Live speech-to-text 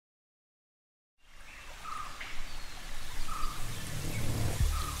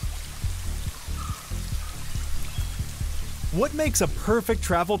What makes a perfect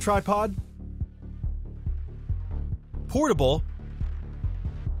travel tripod? Portable,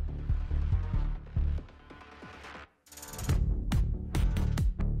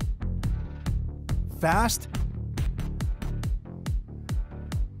 fast,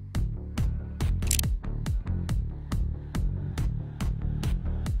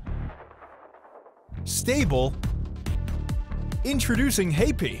 stable. Introducing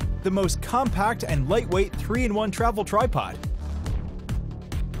HEIPI, the most compact and lightweight 3-in-1 travel tripod.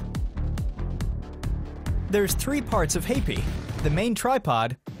 There's 3 parts of HEIPI: the main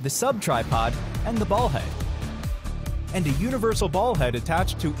tripod, the sub-tripod, and the ball head. And a universal ball head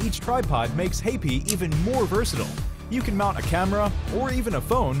attached to each tripod makes HEIPI even more versatile. You can mount a camera or even a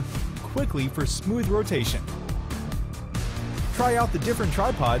phone quickly for smooth rotation. Try out the different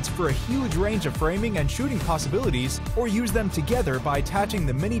tripods for a huge range of framing and shooting possibilities, or use them together by attaching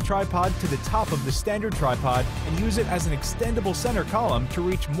the mini tripod to the top of the standard tripod and use it as an extendable center column to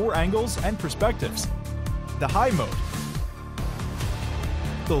reach more angles and perspectives. The high mode,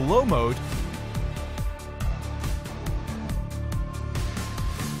 the low mode,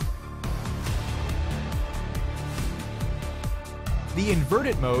 the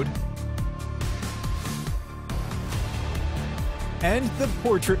inverted mode, and the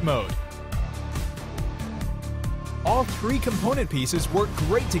portrait mode. All 3 component pieces work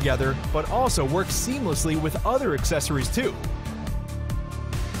great together, but also work seamlessly with other accessories too.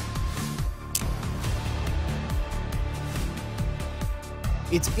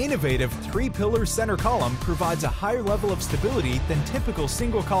 Its innovative 3-pillar center column provides a higher level of stability than typical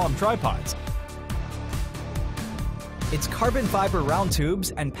single-column tripods. Its carbon fiber round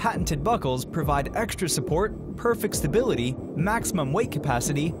tubes and patented buckles provide extra support, perfect stability, maximum weight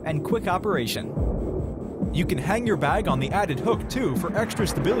capacity, and quick operation. You can hang your bag on the added hook too for extra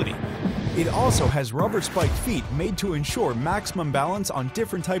stability. It also has rubber spiked feet made to ensure maximum balance on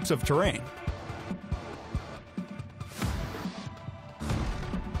different types of terrain.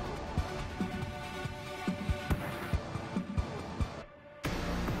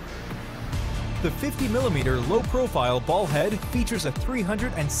 The 50mm low-profile ball head features a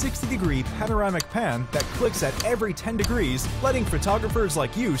 360-degree panoramic pan that clicks at every 10 degrees, letting photographers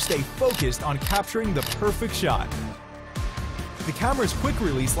like you stay focused on capturing the perfect shot. The camera's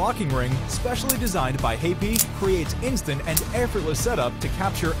quick-release locking ring, specially designed by HEIPI, creates instant and effortless setup to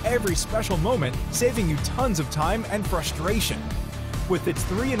capture every special moment, saving you tons of time and frustration. With its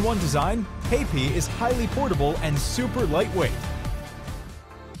 3-in-1 design, HEIPI is highly portable and super lightweight.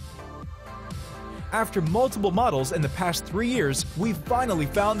 After multiple models in the past 3 years, we've finally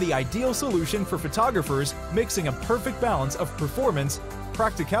found the ideal solution for photographers, mixing a perfect balance of performance,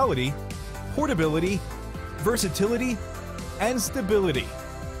 practicality, portability, versatility, and stability.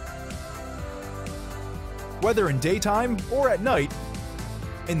 Whether in daytime or at night,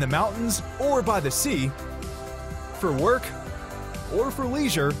 in the mountains or by the sea, for work or for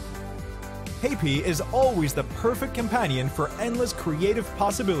leisure, HEIPI is always the perfect companion for endless creative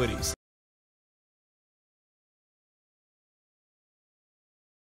possibilities.